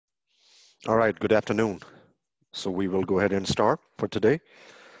All right, good afternoon. So we will go ahead and start for today.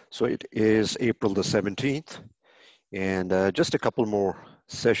 So it is April the 17th, and just a couple more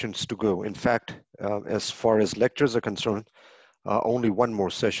sessions to go. In fact, as far as lectures are concerned, only one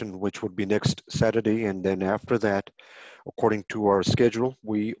more session, which would be next Saturday. And then after that, according to our schedule,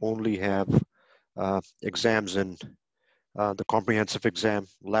 we only have exams in the comprehensive exam,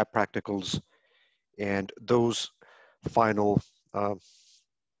 lab practicals, and those final uh,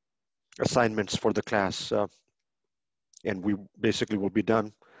 assignments for the class. And we basically will be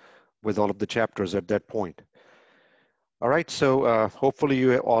done with all of the chapters at that point. All right, so hopefully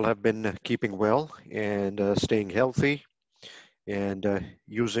you all have been keeping well and staying healthy and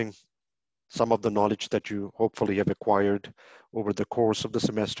using some of the knowledge that you hopefully have acquired over the course of the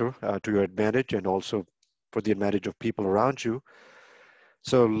semester to your advantage and also for the advantage of people around you.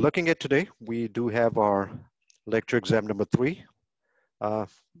 So looking at today, we do have our lecture exam number 3 uh,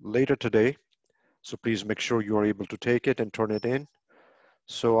 later today. So please make sure you are able to take it and turn it in.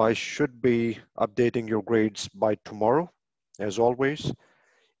 So I should be updating your grades by tomorrow, as always.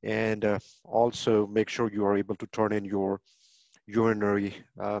 And also make sure you are able to turn in your urinary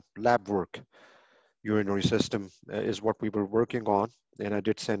lab work. Urinary system is what we were working on, and I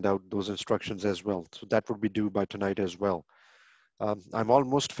did send out those instructions as well. So that would be due by tonight as well. I'm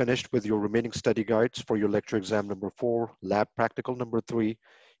almost finished with your remaining study guides for your lecture exam number 4, lab practical number 3,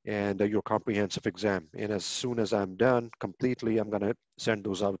 and your comprehensive exam. And as soon as I'm done completely, I'm going to send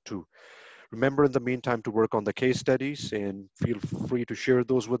those out too. Remember in the meantime to work on the case studies and feel free to share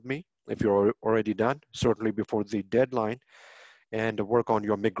those with me if you're already done, certainly before the deadline, and work on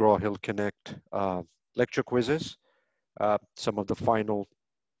your McGraw-Hill Connect lecture quizzes, some of the final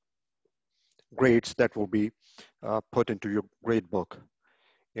grades that will be put into your grade book.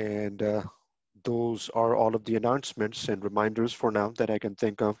 And those are all of the announcements and reminders for now that I can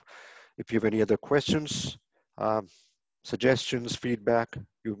think of. If you have any other questions, um, suggestions, feedback,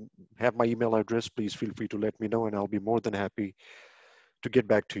 you have my email address, please feel free to let me know and I'll be more than happy to get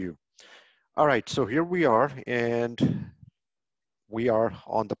back to you. All right, so here we are, and we are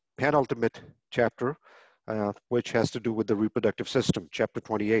on the penultimate chapter, which has to do with the reproductive system, chapter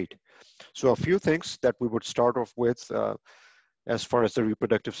 28. So a few things that we would start off with as far as the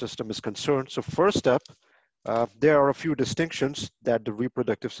reproductive system is concerned. So first up, there are a few distinctions that the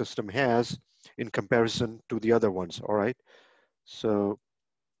reproductive system has in comparison to the other ones, all right? So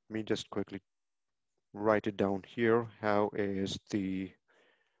let me just quickly write it down here. How is the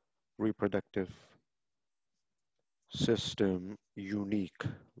reproductive system unique?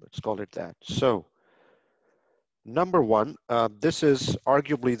 Let's call it that. So number one, this is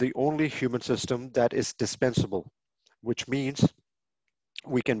arguably the only human system that is dispensable, which means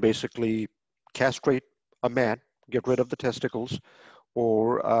we can basically castrate a man, get rid of the testicles,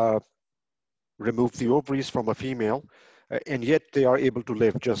 or remove the ovaries from a female, and yet they are able to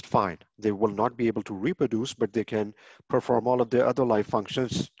live just fine. They will not be able to reproduce, but they can perform all of their other life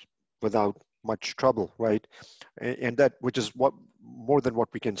functions without much trouble, right? And that, which is what more than what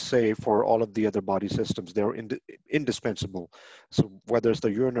we can say for all of the other body systems. They're indispensable. So whether it's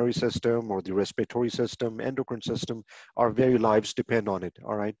the urinary system or the respiratory system, endocrine system, our very lives depend on it,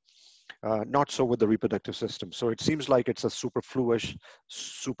 all right? Not so with the reproductive system. So it seems like it's a superfluous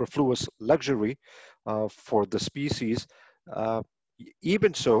luxury for the species. Uh,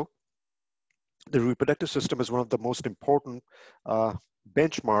 Even so, the reproductive system is one of the most important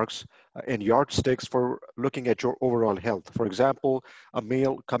benchmarks and yardsticks for looking at your overall health. For example, a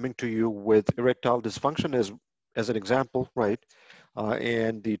male coming to you with erectile dysfunction as an example, right?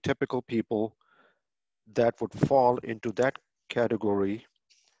 And the typical people that would fall into that category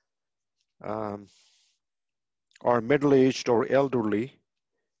um, are middle-aged or elderly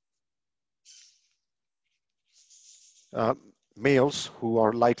uh, males who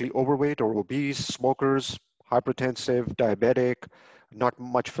are likely overweight or obese, smokers, hypertensive, diabetic, not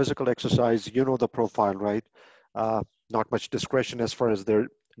much physical exercise. You know the profile, right? Not much discretion as far as their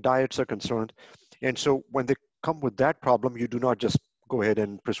diets are concerned. And so when they come with that problem, you do not just go ahead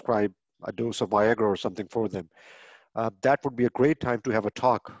and prescribe a dose of Viagra or something for them. That would be a great time to have a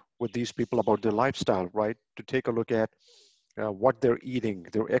talk with these people about their lifestyle, right? To take a look at what they're eating,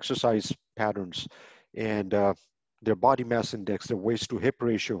 their exercise patterns, and their body mass index, their waist to hip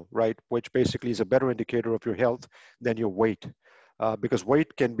ratio, right? Which basically is a better indicator of your health than your weight. Because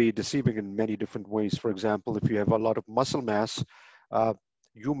weight can be deceiving in many different ways. For example, if you have a lot of muscle mass, uh,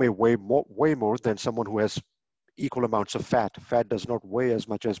 you may way more than someone who has equal amounts of fat. Fat does not weigh as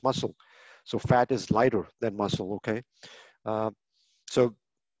much as muscle. So fat is lighter than muscle, okay? Uh, so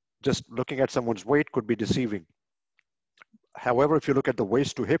just looking at someone's weight could be deceiving. However, if you look at the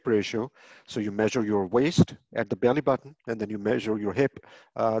waist to hip ratio, so you measure your waist at the belly button, and then you measure your hip,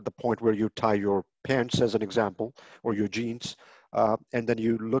 the point where you tie your pants, as an example, or your jeans, and then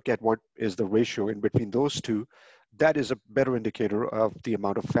you look at what is the ratio in between those two, that is a better indicator of the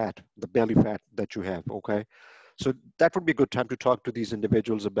amount of fat, the belly fat that you have, okay? So that would be a good time to talk to these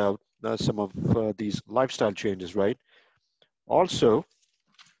individuals about some of these lifestyle changes, right? Also,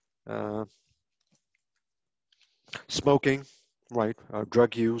 uh, smoking, right?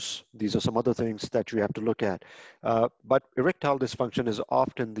 Drug use. These are some other things that you have to look at. But erectile dysfunction is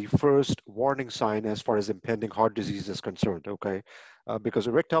often the first warning sign as far as impending heart disease is concerned, okay? Because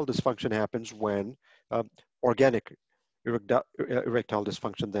erectile dysfunction happens when organic erectile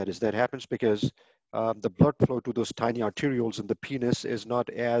dysfunction, that happens because the blood flow to those tiny arterioles in the penis is not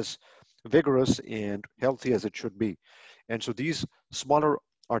as vigorous and healthy as it should be. And so these smaller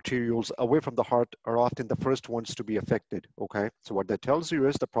arterioles away from the heart are often the first ones to be affected, okay? So what that tells you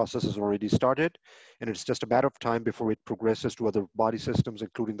is the process has already started, and it's just a matter of time before it progresses to other body systems,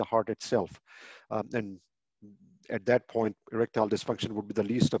 including the heart itself. And at that point, erectile dysfunction would be the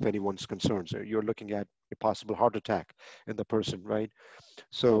least of anyone's concerns. You're looking at a possible heart attack in the person, right?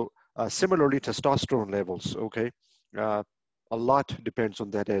 So similarly, testosterone levels, okay? Uh, a lot depends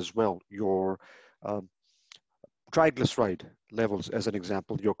on that as well. Your um, triglyceride levels, as an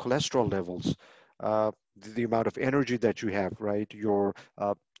example, your cholesterol levels, the amount of energy that you have, right? Your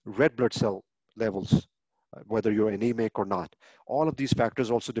red blood cell levels, whether you're anemic or not. All of these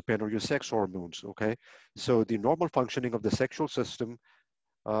factors also depend on your sex hormones, okay? So the normal functioning of the sexual system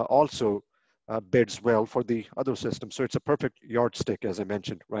also bids well for the other system. So it's a perfect yardstick, as I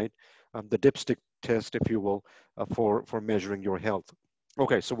mentioned, right? The dipstick test, if you will, for measuring your health.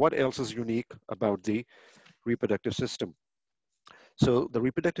 Okay, so what else is unique about the reproductive system? So the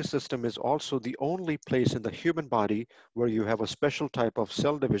reproductive system is also the only place in the human body where you have a special type of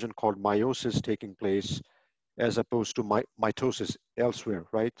cell division called meiosis taking place as opposed to mitosis elsewhere,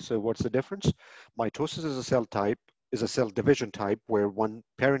 right? So what's the difference? Mitosis is a cell type, is a cell division type where one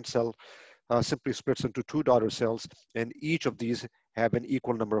parent cell simply splits into two daughter cells, and each of these have an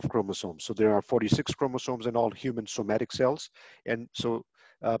equal number of chromosomes. So there are 46 chromosomes in all human somatic cells, and so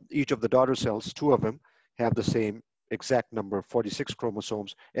each of the daughter cells, two of them, have the same exact number, 46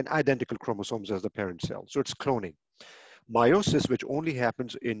 chromosomes, and identical chromosomes as the parent cell. So it's cloning. Meiosis, which only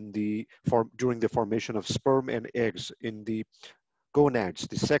happens in during the formation of sperm and eggs in the gonads,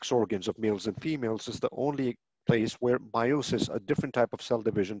 the sex organs of males and females, is the only place where meiosis, a different type of cell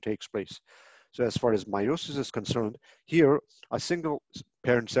division, takes place. So as far as meiosis is concerned, here a single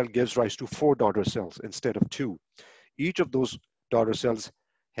parent cell gives rise to four daughter cells instead of two. Each of those daughter cells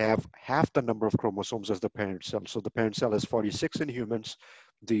have half the number of chromosomes as the parent cell. So the parent cell has 46 in humans.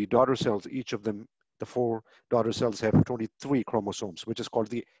 The daughter cells, each of them, the four daughter cells have 23 chromosomes, which is called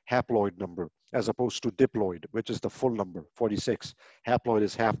the haploid number, as opposed to diploid, which is the full number, 46. Haploid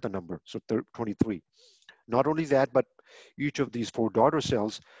is half the number, so 23. Not only that, but each of these four daughter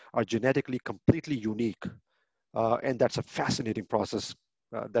cells are genetically completely unique. And that's a fascinating process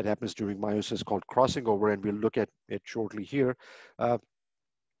that happens during meiosis called crossing over, and we'll look at it shortly here. Uh,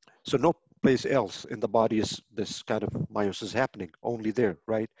 so no place else in the body is this kind of meiosis happening, only there,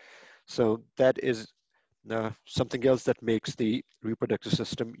 right? So that is something else that makes the reproductive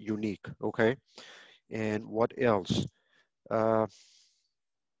system unique, okay? And what else? Uh,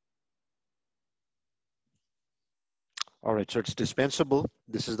 all right, so it's dispensable.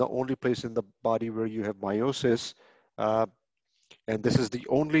 This is the only place in the body where you have meiosis. Uh, And this is the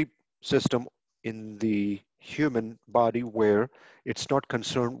only system in the human body where it's not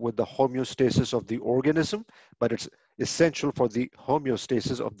concerned with the homeostasis of the organism, but it's essential for the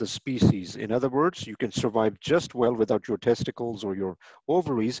homeostasis of the species. In other words, you can survive just well without your testicles or your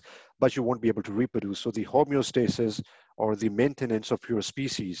ovaries, but you won't be able to reproduce. So the homeostasis or the maintenance of your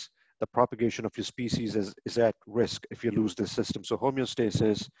species, the propagation of your species is at risk if you lose this system. So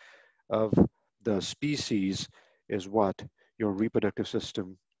homeostasis of the species is what your reproductive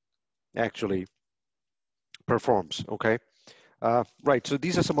system actually performs, okay? Right, so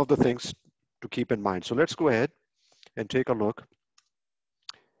these are some of the things to keep in mind. So let's go ahead and take a look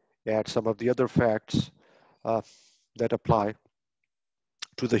at some of the other facts uh, that apply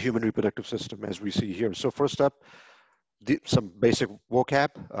to the human reproductive system as we see here. So first up, some basic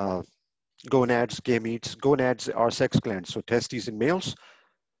vocab, gonads, gametes. Gonads are sex glands, so testes in males,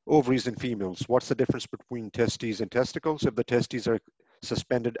 ovaries in females. What's the difference between testes and testicles? If the testes are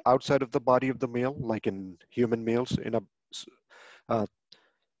suspended outside of the body of the male, like in human males, in a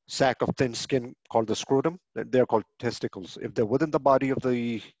sack of thin skin called the scrotum, they're called testicles. If they're within the body of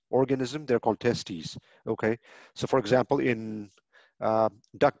the organism, they're called testes. Okay. So for example, in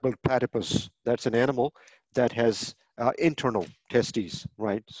duck-billed platypus, that's an animal that has internal testes,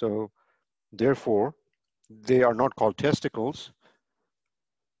 right? So therefore, they are not called testicles.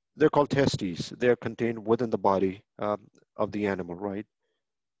 They're called testes. They're contained within the body of the animal, right?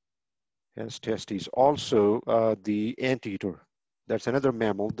 Has testes. Also, the anteater. That's another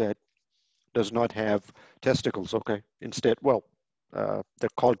mammal that does not have testicles, okay? Instead, well, they're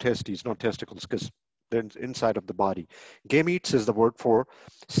called testes, not testicles, because they're inside of the body. Gametes is the word for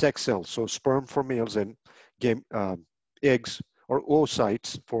sex cells, so sperm for males and game, eggs or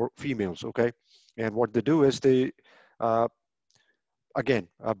oocytes for females, okay? And what they do is they, uh, again,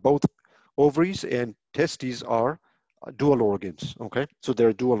 both ovaries and testes are dual organs, okay? So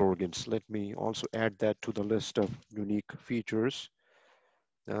they're dual organs. Let me also add that to the list of unique features.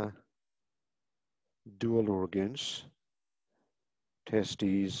 Uh, Dual organs,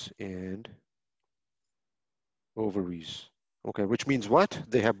 testes, and ovaries. Okay, which means what?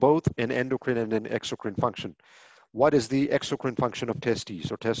 They have both an endocrine and an exocrine function. What is the exocrine function of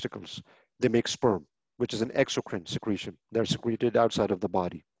testes or testicles? They make sperm, which is an exocrine secretion. They're secreted outside of the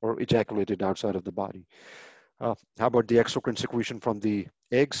body or ejaculated outside of the body. How about the exocrine secretion from the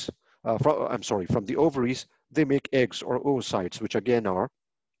eggs? From the ovaries, they make eggs or oocytes, which again are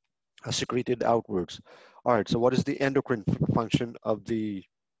secreted outwards. All right, so what is the endocrine function of the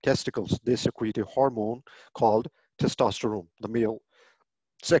testicles? They secrete a hormone called testosterone, the male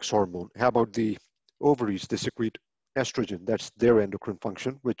sex hormone. How about the ovaries? They secrete estrogen. That's their endocrine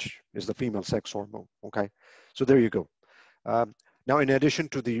function, which is the female sex hormone. Okay, so there you go. Now, in addition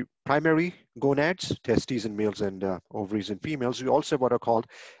to the primary gonads, testes in males and ovaries in females, we also have what are called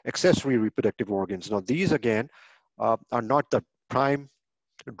accessory reproductive organs. Now, these again are not the prime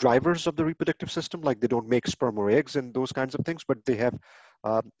drivers of the reproductive system, like they don't make sperm or eggs and those kinds of things, but they have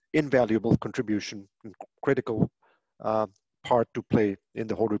invaluable contribution and critical uh, part to play in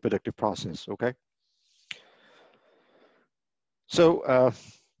the whole reproductive process, okay? So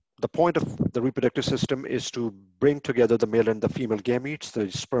the point of the reproductive system is to bring together the male and the female gametes.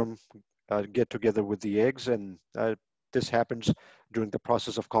 The sperm get together with the eggs, and this happens during the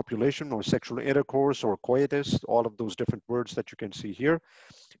process of copulation or sexual intercourse or coitus, all of those different words that you can see here.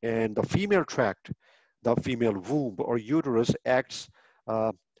 And the female tract, the female womb or uterus acts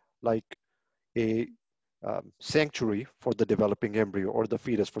uh, like a sanctuary for the developing embryo or the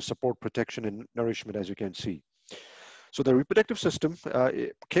fetus for support, protection, and nourishment, as you can see. So the reproductive system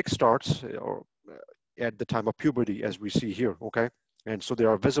kickstarts at the time of puberty, as we see here, okay? And so there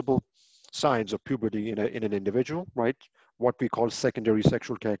are visible signs of puberty in an individual, right? What we call secondary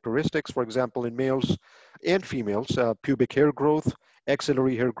sexual characteristics, for example, in males and females, pubic hair growth,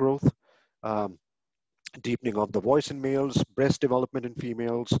 axillary hair growth, um, deepening of the voice in males, breast development in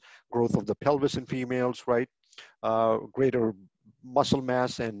females, growth of the pelvis in females, right? Greater muscle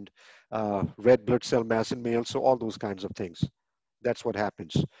mass and red blood cell mass in males, so all those kinds of things. That's what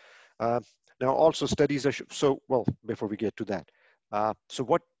happens. Uh, Now also studies are, well, before we get to that, so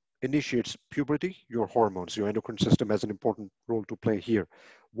what initiates puberty? Your hormones, your endocrine system has an important role to play here.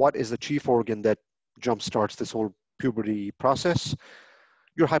 What is the chief organ that jumpstarts this whole puberty process?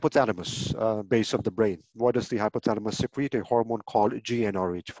 Your hypothalamus, base of the brain. What does the hypothalamus secrete? A hormone called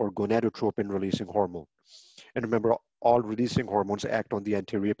GnRH, for gonadotropin releasing hormone. And remember, all releasing hormones act on the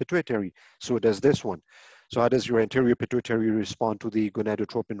anterior pituitary. So does this one. So how does your anterior pituitary respond to the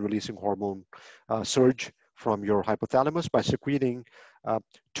gonadotropin releasing hormone surge from your hypothalamus? By secreting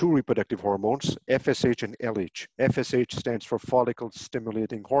two reproductive hormones, FSH and LH. FSH stands for follicle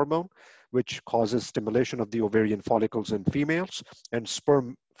stimulating hormone, which causes stimulation of the ovarian follicles in females, and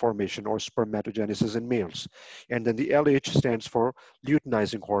sperm formation or spermatogenesis in males. And then the LH stands for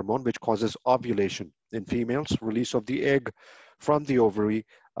luteinizing hormone, which causes ovulation in females, release of the egg from the ovary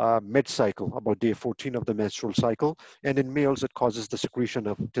mid-cycle, about day 14 of the menstrual cycle. And in males, it causes the secretion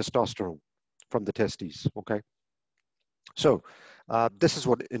of testosterone from the testes, okay? So this is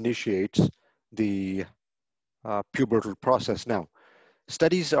what initiates the pubertal process. Now,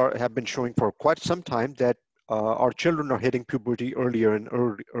 studies have been showing for quite some time that our children are hitting puberty earlier and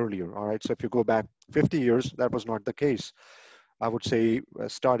earlier, all right? So if you go back 50 years, that was not the case. I would say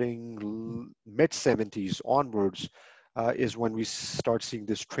starting mid-70s onwards is when we start seeing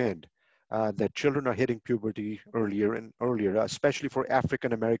this trend that children are hitting puberty earlier and earlier, especially for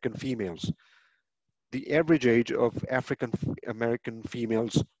African-American females. The average age of African-American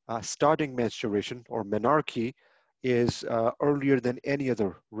females starting menstruation or menarche is earlier than any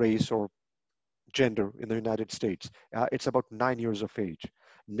other race or gender in the United States. It's about 9 years of age.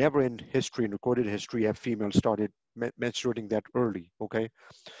 Never in history, in recorded history, have females started menstruating that early, okay?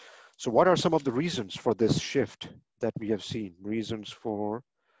 So what are some of the reasons for this shift that we have seen? Reasons for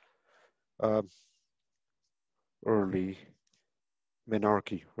uh, early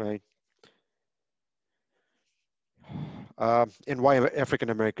menarche, right? And why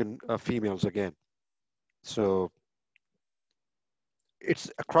African American females again? So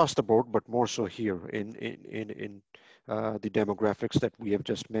it's across the board, but more so here in the demographics that we have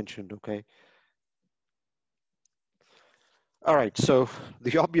just mentioned. Okay. All right. So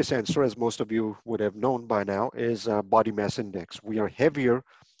the obvious answer, as most of you would have known by now, is body mass index. We are heavier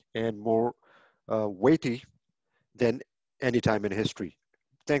and more weighty than any time in history,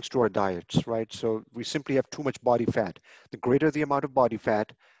 thanks to our diets, right? So we simply have too much body fat. The greater the amount of body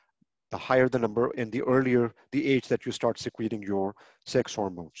fat, the higher the number and the earlier the age that you start secreting your sex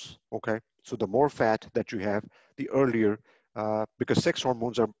hormones, okay? So the more fat that you have, the earlier, because sex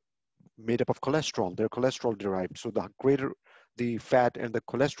hormones are made up of cholesterol, they're cholesterol derived. So the greater the fat and the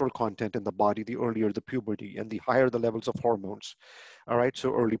cholesterol content in the body, the earlier the puberty and the higher the levels of hormones, all right?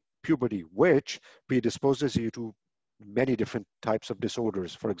 So early puberty, which predisposes you to many different types of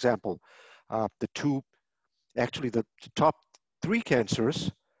disorders. For example, the two actually the top three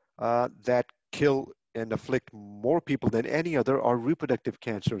cancers that kill and afflict more people than any other are reproductive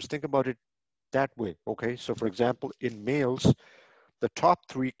cancers. Think about it that way, okay? So for example, in males, the top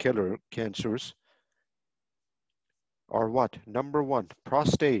three killer cancers are what? Number one,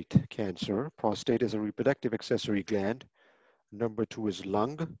 prostate cancer. Prostate is a reproductive accessory gland. Number two is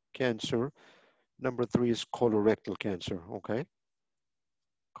lung cancer. Number three is colorectal cancer, okay?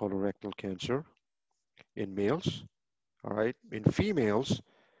 Colorectal cancer in males, all right? In females,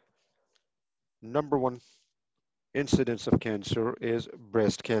 number one incidence of cancer is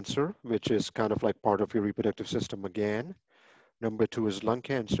breast cancer, which is kind of like part of your reproductive system again. Number two is lung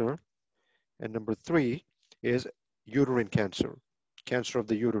cancer. And number three is uterine cancer, cancer of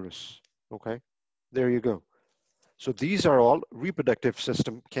the uterus. Okay, there you go. So these are all reproductive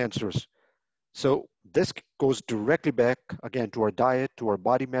system cancers. So this goes directly back again to our diet, to our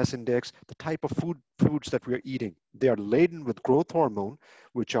body mass index, the type of foods that we are eating. They are laden with growth hormone,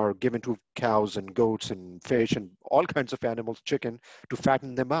 which are given to cows and goats and fish and all kinds of animals, chicken, to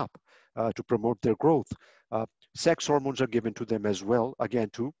fatten them up, to promote their growth. Uh, Sex hormones are given to them as well, again,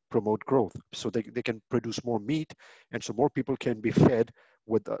 to promote growth. So they can produce more meat, and so more people can be fed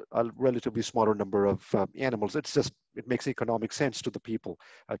with a relatively smaller number of animals. It makes economic sense to the people,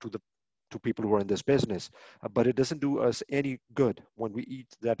 to people who are in this business. But it doesn't do us any good when we eat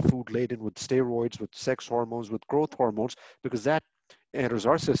that food laden with steroids, with sex hormones, with growth hormones, because that enters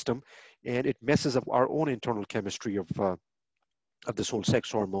our system and it messes up our own internal chemistry of this whole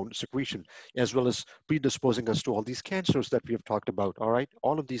sex hormone secretion, as well as predisposing us to all these cancers that we have talked about. All right,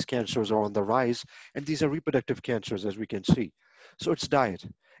 all of these cancers are on the rise, and these are reproductive cancers, as we can see. So it's diet,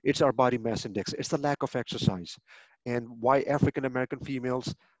 it's our body mass index, it's the lack of exercise, and why African American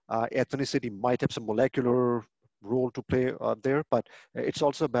females, ethnicity might have some molecular role to play there, but it's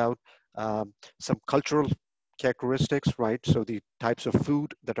also about some cultural characteristics, right? So the types of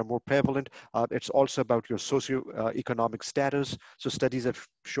food that are more prevalent. It's also about your socio-economic status. So studies have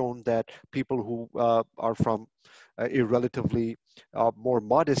shown that people who are from a relatively more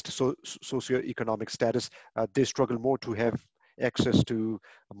modest socio-economic status, they struggle more to have access to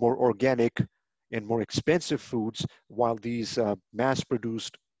more organic and more expensive foods, while these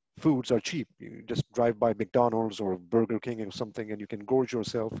mass-produced foods are cheap. You just drive by McDonald's or Burger King or something and you can gorge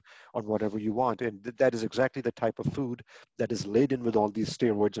yourself on whatever you want. And that is exactly the type of food that is laden with all these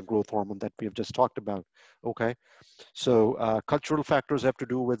steroids and growth hormone that we have just talked about. Okay. So cultural factors have to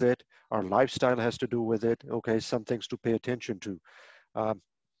do with it. Our lifestyle has to do with it. Okay. Some things to pay attention to. Um,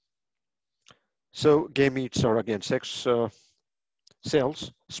 so gametes are again sex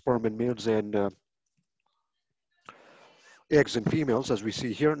cells, sperm in males and eggs in females, as we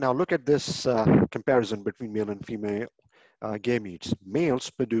see here. Now look at this comparison between male and female gametes. Males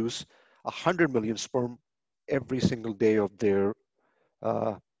produce 100 million sperm every single day of their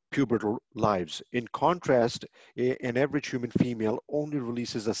uh, pubertal lives. In contrast, an average human female only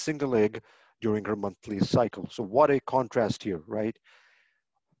releases a single egg during her monthly cycle. So what a contrast here, right?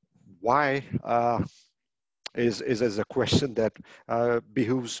 Why is a question that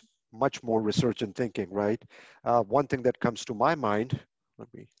behooves much more research and thinking, right? One thing that comes to my mind,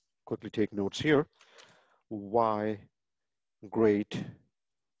 let me quickly take notes here. Why great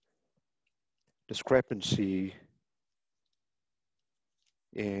discrepancy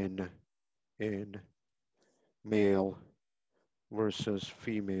in in male versus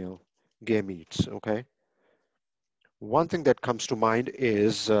female gametes, okay? One thing that comes to mind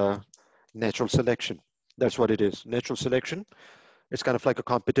is natural selection. That's what it is. Natural selection, it's kind of like a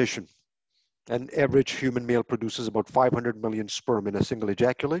competition. An average human male produces about 500 million sperm in a single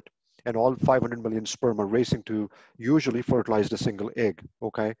ejaculate, and all 500 million sperm are racing to usually fertilize a single egg.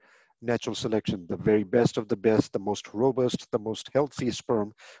 Okay, natural selection, the very best of the best, the most robust, the most healthy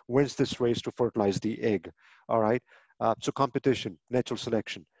sperm wins this race to fertilize the egg. All right, so competition, natural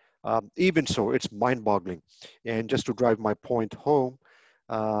selection. Even so, it's mind-boggling. And just to drive my point home,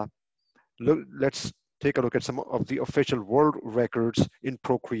 uh, let's take a look at some of the official world records in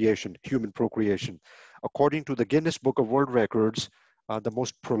procreation, human procreation. According to the Guinness Book of World Records, the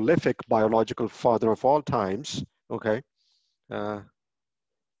most prolific biological father of all times, okay, uh,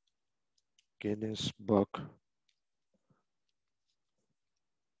 Guinness Book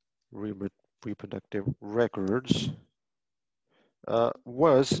Reproductive Records,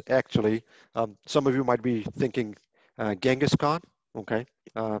 was actually, some of you might be thinking Genghis Khan, okay,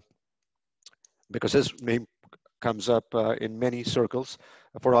 uh, because his name comes up in many circles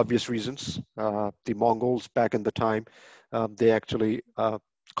for obvious reasons. The Mongols back in the time, they actually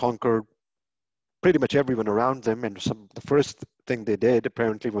conquered pretty much everyone around them. And the first thing they did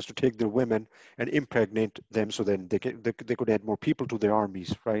apparently was to take their women and impregnate them so then they could add more people to their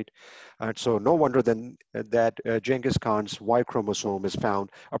armies, right? And so no wonder then that Genghis Khan's Y chromosome is found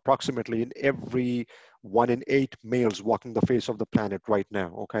approximately in every 1 in 8 males walking the face of the planet right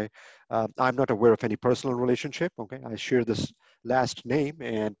now, okay? I'm not aware of any personal relationship, okay? I share this last name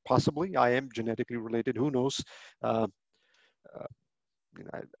and possibly I am genetically related, who knows? Uh, you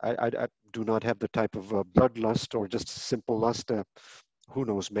know, I do not have the type of bloodlust or just simple lust. Who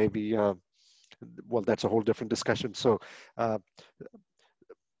knows? Maybe, well, that's a whole different discussion. So, uh,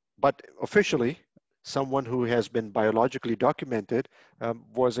 but officially, someone who has been biologically documented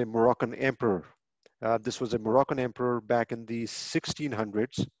was a Moroccan emperor. This was a Moroccan emperor back in the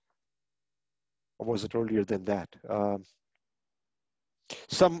 1600s, or was it earlier than that?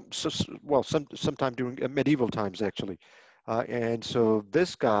 Sometime during medieval times, actually. And so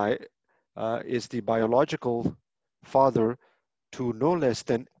this guy is the biological father to no less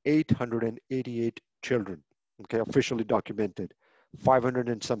than 888 children, okay, officially documented. 500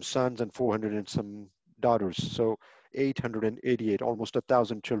 and some sons and 400 and some daughters. So 888, almost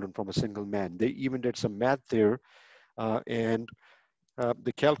 1,000 children from a single man. They even did some math there, and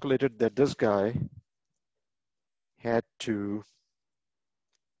they calculated that this guy had to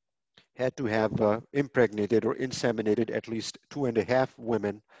have impregnated or inseminated at least 2.5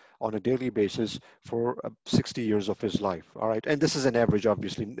 women on a daily basis for 60 years of his life. All right. And this is an average,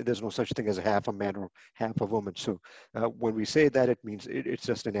 obviously. There's no such thing as a half a man or half a woman. So when we say that, it means it's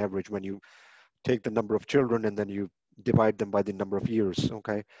just an average when you take the number of children and then you divide them by the number of years.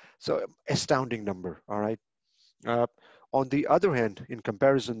 Okay. So astounding number. All right. Uh, on the other hand, in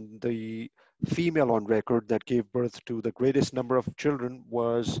comparison, the female on record that gave birth to the greatest number of children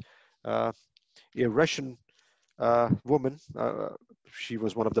was uh, a Russian woman. She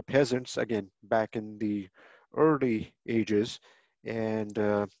was one of the peasants, again, back in the early ages. And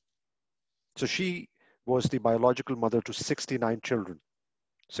so she was the biological mother to 69 children,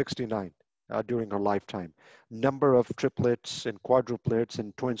 69 during her lifetime. Number of triplets and quadruplets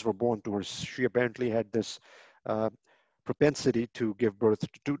and twins were born to her. She apparently had this uh, propensity to give birth,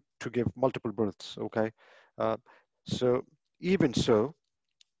 to give multiple births, okay? Uh, so even so,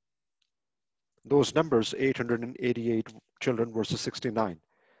 those numbers, 888 children versus 69,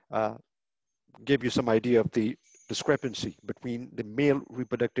 uh, give you some idea of the discrepancy between the male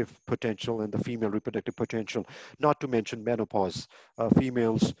reproductive potential and the female reproductive potential, not to mention menopause.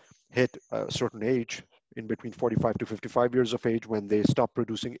 Females hit a certain age in between 45 to 55 years of age when they stop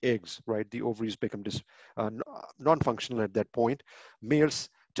producing eggs, right? The ovaries become non-functional at that point. Males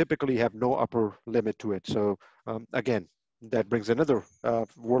typically have no upper limit to it. So again, that brings another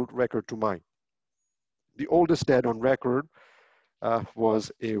world record to mind. The oldest dead on record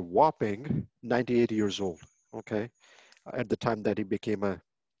was a whopping 98 years old, okay, at the time that he became a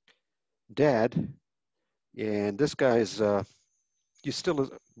dad. And this guy is, he's still,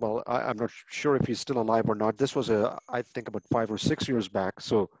 well, I'm not sure if he's still alive or not. This was, I think, about 5 or 6 years back.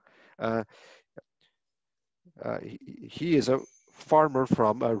 So uh, he is a farmer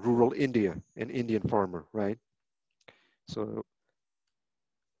from rural India, an Indian farmer, right? So,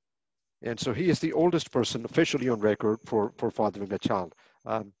 and so he is the oldest person officially on record for fathering a child.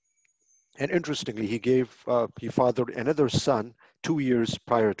 Um, And interestingly, he fathered another son 2 years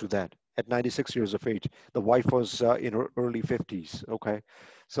prior to that, at 96 years of age. The wife was in her early 50s. Okay,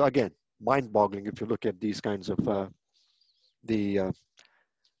 so again, mind-boggling if you look at these kinds of the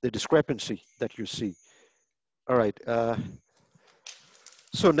discrepancy that you see. All right.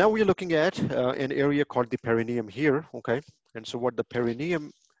 So now we're looking at an area called the perineum here, okay? And so what the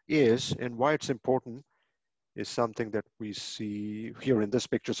perineum is and why it's important is something that we see here in this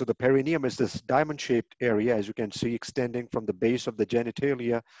picture. So the perineum is this diamond-shaped area, as you can see, extending from the base of the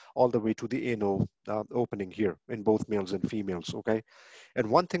genitalia all the way to the anal opening here in both males and females, okay? And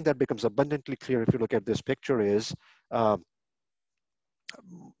one thing that becomes abundantly clear if you look at this picture is uh,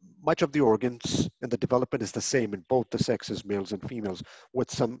 much of the organs and the development is the same in both the sexes, males and females, with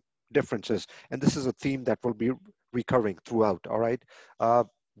some differences. And this is a theme that will be recurring throughout, all right?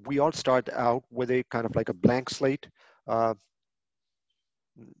 We all start out with a kind of like a blank slate uh,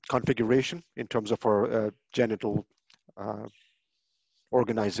 configuration in terms of our genital uh,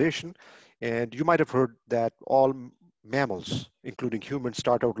 organization. And you might have heard that all mammals, including humans,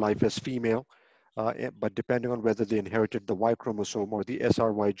 start out life as female, but depending on whether they inherited the Y chromosome or the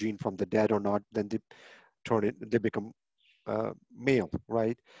SRY gene from the dad or not, then they become male,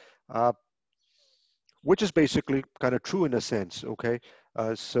 right? Uh, which is basically kind of true in a sense, okay?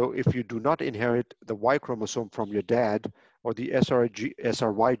 So if you do not inherit the Y chromosome from your dad or the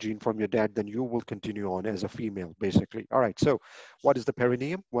SRY gene from your dad, then you will continue on as a female, basically. All right, so what is the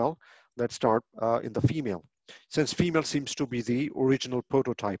perineum? Well, let's start in the female. Since female seems to be the original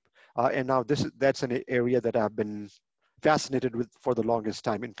prototype, and now that's an area that I've been fascinated with for the longest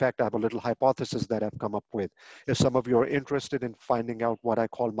time. In fact, I have a little hypothesis that I've come up with. If some of you are interested in finding out what I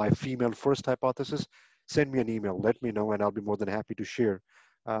call my female first hypothesis, send me an email, let me know, and I'll be more than happy to share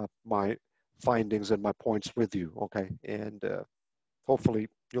my findings and my points with you, okay? And hopefully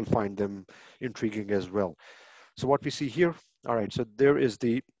you'll find them intriguing as well. So what we see here, all right, so there is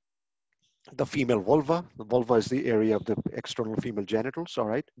the female vulva. The vulva is the area of the external female genitals, all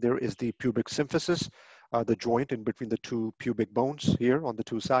right? There is the pubic symphysis, the joint in between the two pubic bones here on the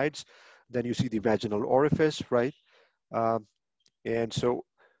two sides. Then you see the vaginal orifice, right? Um, and so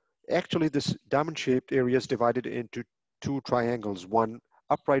actually this diamond-shaped area is divided into two triangles, one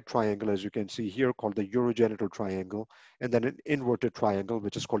upright triangle, as you can see here, called the urogenital triangle, and then an inverted triangle,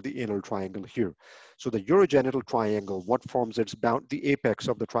 which is called the anal triangle here. So the urogenital triangle, what forms its bound, the apex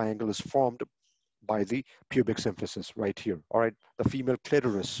of the triangle is formed by the pubic symphysis right here. All right, the female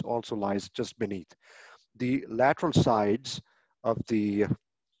clitoris also lies just beneath. The lateral sides uh, of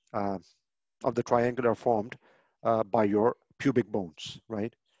the triangle are formed by your pubic bones,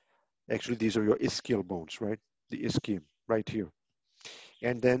 right? Actually, these are your ischial bones, right? The ischium right here.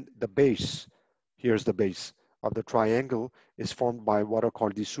 And then the base, here's the base of the triangle, is formed by what are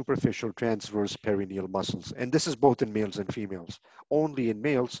called the superficial transverse perineal muscles. And this is both in males and females. Only in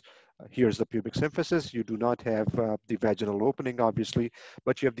males, here's the pubic symphysis. You do not have the vaginal opening, obviously,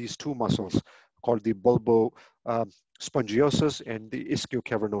 but you have these two muscles called the bulbo spongiosus and the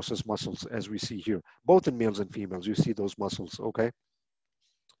ischiocavernosus muscles, as we see here. Both in males and females, you see those muscles, okay?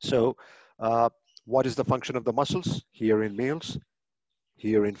 So what is the function of the muscles? Here in males,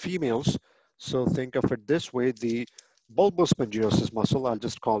 here in females. So think of it this way, the bulbospongiosus muscle, I'll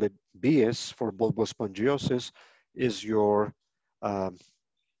just call it BS for bulbospongiosis, is your um,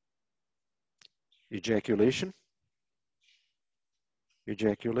 ejaculation,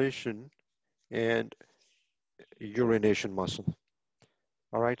 and urination muscle.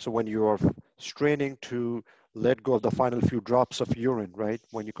 All right, so when you are straining to let go of the final few drops of urine, right?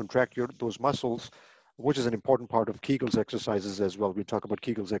 When you contract those muscles, which is an important part of Kegel's exercises as well. We'll talk about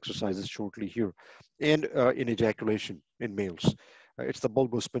Kegel's exercises shortly here. And in ejaculation in males. It's the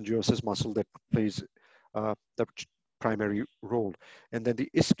bulbospongiosus muscle that plays the primary role. And then the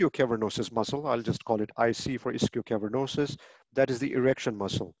ischiocavernosus muscle, I'll just call it IC for ischiocavernosus, that is the erection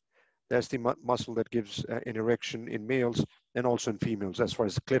muscle. That's the muscle that gives an erection in males and also in females as far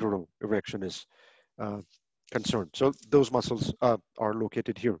as clitoral erection is concerned. So those muscles are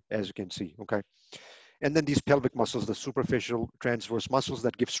located here, as you can see, okay? And then these pelvic muscles, the superficial transverse muscles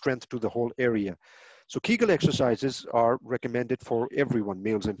that give strength to the whole area. So Kegel exercises are recommended for everyone,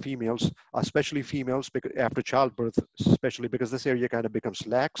 males and females, especially females after childbirth, especially because this area kind of becomes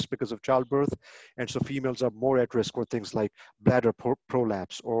lax because of childbirth. And so females are more at risk for things like bladder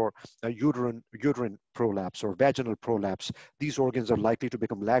prolapse or uterine prolapse or vaginal prolapse. These organs are likely to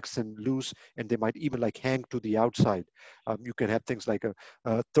become lax and loose, and they might even like hang to the outside. You can have things like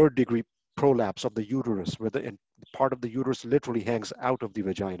a third degree prolapse of the uterus, where the part of the uterus literally hangs out of the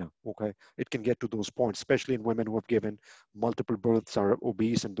vagina, okay? It can get to those points, especially in women who have given multiple births, are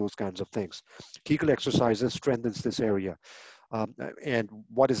obese and those kinds of things. Kegel exercises strengthens this area. And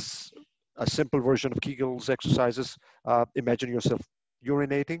what is a simple version of Kegel's exercises? Imagine yourself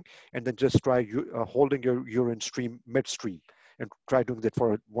urinating and then just try holding your urine stream midstream. and try doing that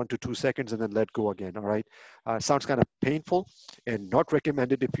for 1 to 2 seconds and then let go again, all right? Sounds kind of painful and not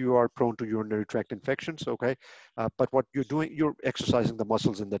recommended if you are prone to urinary tract infections, okay? But what you're doing, you're exercising the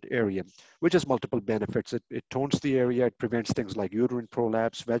muscles in that area, which has multiple benefits. It tones the area, it prevents things like uterine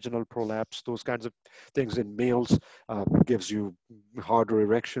prolapse, vaginal prolapse, those kinds of things in males, gives you harder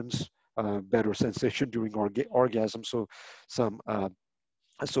erections, better sensation during orgasm, so some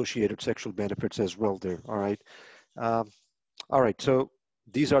associated sexual benefits as well there, all right? Um, all right, so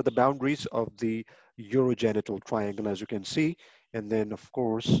these are the boundaries of the urogenital triangle, as you can see. And then, of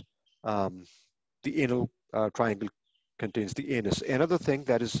course, um, the anal triangle contains the anus. Another thing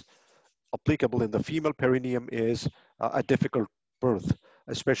that is applicable in the female perineum is a difficult birth,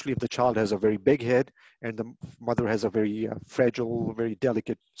 especially if the child has a very big head and the mother has a very fragile, very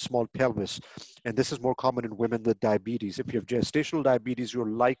delicate, small pelvis. And this is more common in women with diabetes. If you have gestational diabetes, you're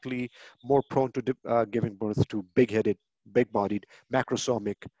likely more prone to giving birth to big-headed, big-bodied,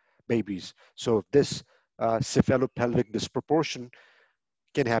 macrosomic babies. So this cephalopelvic disproportion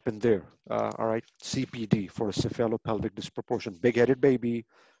can happen there. All right, CPD for a cephalopelvic disproportion, big-headed baby,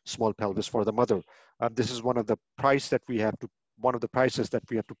 small pelvis for the mother. This is one of the one of the prices that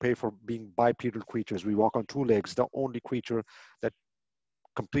we have to pay for being bipedal creatures. We walk on two legs, the only creature that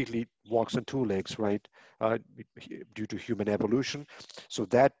completely walks on two legs, right? Due to human evolution. So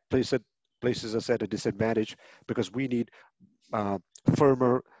that places us at a disadvantage because we need uh,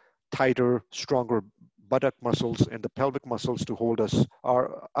 firmer, tighter, stronger buttock muscles and the pelvic muscles to hold us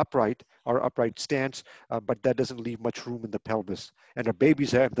our upright stance, but that doesn't leave much room in the pelvis. And our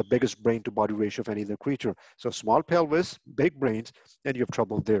babies have the biggest brain to body ratio of any other creature. So small pelvis, big brains, and you have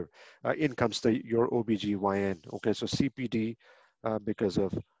trouble there. In comes your OB-GYN. Okay, so CPD because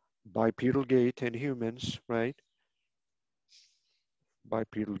of bipedal gait in humans, right?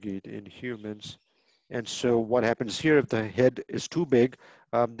 Bipedal gait in humans. And so what happens here, if the head is too big,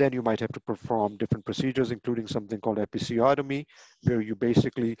 then you might have to perform different procedures, including something called episiotomy, where you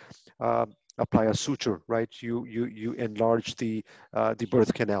basically apply a suture, right? You enlarge the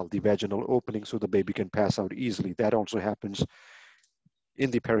birth canal, the vaginal opening, so the baby can pass out easily. That also happens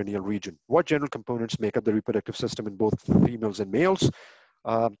in the perineal region. What general components make up the reproductive system in both females and males?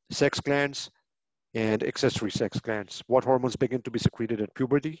 Sex glands, and accessory sex glands. What hormones begin to be secreted at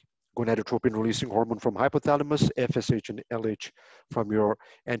puberty? Gonadotropin releasing hormone from hypothalamus, FSH and LH from your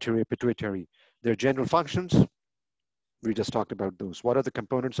anterior pituitary. Their general functions, we just talked about those. What are the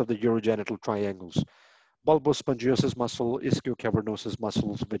components of the urogenital triangles? Bulbospongiosus muscle, ischiocavernosus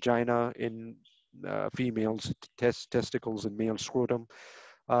muscles, vagina in females, testicles in male scrotum,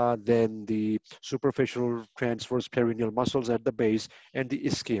 then the superficial transverse perineal muscles at the base, and the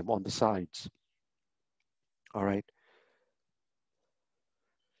ischium on the sides. All right.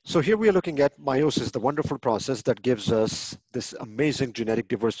 So here we are looking at meiosis, the wonderful process that gives us this amazing genetic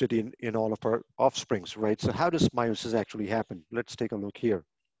diversity in all of our offsprings, right? So how does meiosis actually happen? Let's take a look here.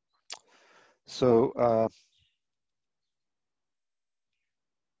 So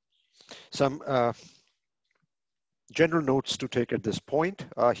some general notes to take at this point.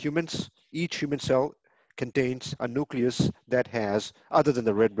 Each human cell contains a nucleus that has, other than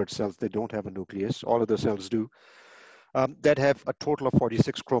the red blood cells, they don't have a nucleus, all of the cells do. That have a total of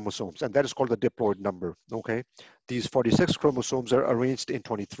 46 chromosomes, and that is called the diploid number, okay? These 46 chromosomes are arranged in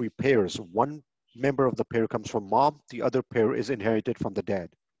 23 pairs. One member of the pair comes from mom, the other pair is inherited from the dad,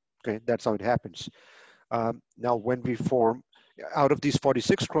 okay? That's how it happens. Now, when we form, out of these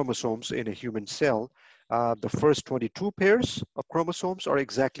 46 chromosomes in a human cell, the first 22 pairs of chromosomes are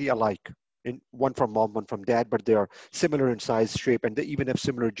exactly alike. One from mom, one from dad, but they are similar in size, shape, and they even have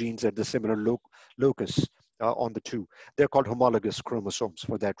similar genes at the similar locus on the two. They're called homologous chromosomes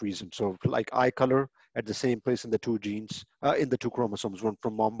for that reason. So like eye color at the same place in the two genes, in the two chromosomes, one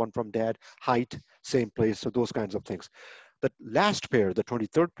from mom, one from dad, height, same place, so those kinds of things. The last pair, the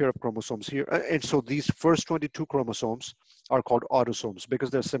 23rd pair of chromosomes here, and so these first 22 chromosomes are called autosomes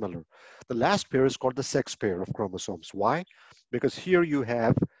because they're similar. The last pair is called the sex pair of chromosomes. Why? Because here you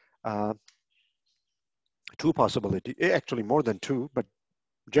have two possibilities, actually more than two, but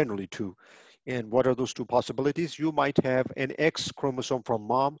generally two. And what are those two possibilities? You might have an X chromosome from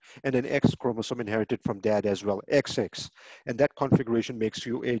mom and an X chromosome inherited from dad as well, XX. And that configuration makes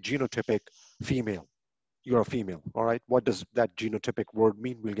you a genotypic female. You're a female, all right? What does that genotypic word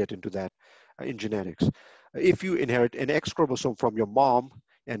mean? We'll get into that in genetics. If you inherit an X chromosome from your mom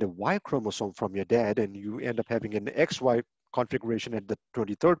and a Y chromosome from your dad, and you end up having an XY configuration at the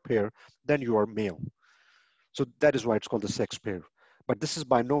 23rd pair, then you are male. So that is why it's called the sex pair. But this is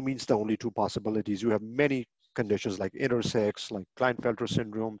by no means the only two possibilities. You have many conditions like intersex, like Klinefelter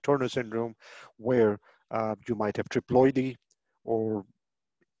syndrome, Turner syndrome, where you might have triploidy, or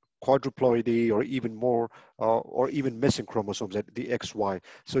quadruploidy, or even more, or even missing chromosomes at the XY.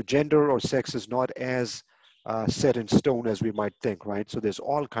 So gender or sex is not as set in stone as we might think, right? So there's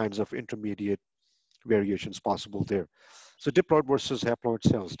all kinds of intermediate variations possible there. So diploid versus haploid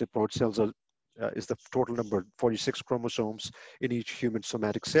cells. Diploid cells is the total number, 46 chromosomes in each human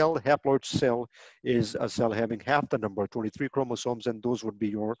somatic cell. Haploid cell is a cell having half the number, 23 chromosomes, and those would be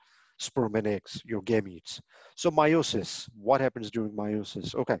your sperm and eggs, your gametes. So meiosis, what happens during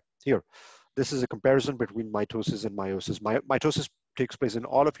meiosis? Okay, here, this is a comparison between mitosis and meiosis. Mitosis takes place in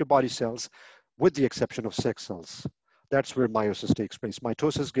all of your body cells with the exception of sex cells. That's where meiosis takes place.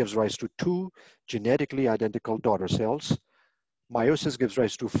 Mitosis gives rise to 2 genetically identical daughter cells. Meiosis gives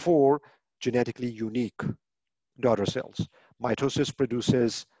rise to 4 genetically unique daughter cells. Mitosis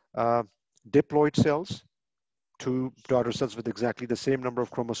produces diploid cells, 2 daughter cells with exactly the same number of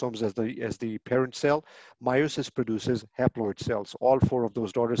chromosomes as the parent cell. Meiosis produces haploid cells. All 4 of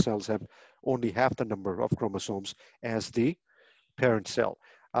those daughter cells have only half the number of chromosomes as the parent cell.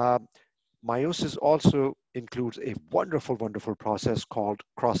 Meiosis also includes a wonderful, wonderful process called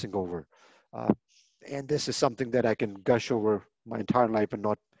crossing over. Uh, and this is something that I can gush over my entire life and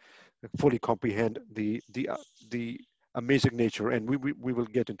not fully comprehend the amazing nature. And we will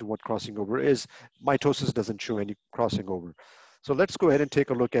get into what crossing over is. Mitosis doesn't show any crossing over. So let's go ahead and take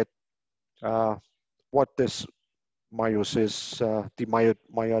a look at what this meiosis, the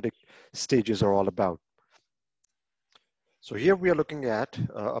meiotic stages are all about. So here we are looking at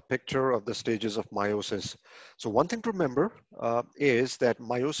a picture of the stages of meiosis. So one thing to remember is that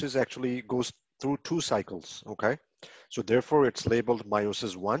meiosis actually goes through 2 cycles, okay? So therefore it's labeled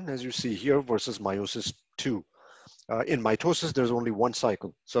meiosis 1, as you see here, versus meiosis 2. In mitosis, there's only 1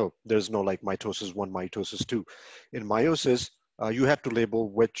 cycle. So there's no like mitosis 1, mitosis 2. In meiosis, you have to label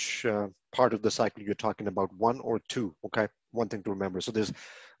which part of the cycle you're talking about, 1 or 2, okay? One thing to remember. So there's,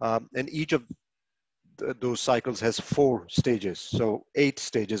 and each of those cycles has 4 stages. So 8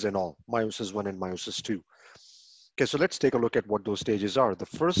 stages in all, meiosis 1 and meiosis 2. Okay, so let's take a look at what those stages are. The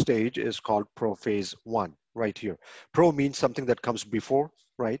first stage is called prophase 1, right here. Pro means something that comes before,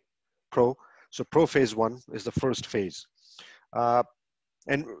 right? Pro. So prophase 1 is the first phase.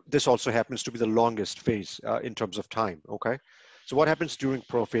 And this also happens to be the longest phase in terms of time, okay? So what happens during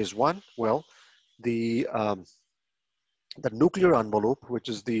prophase 1? Well, the nuclear envelope, which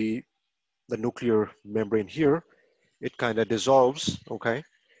is the nuclear membrane here, it kind of dissolves, okay?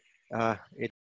 It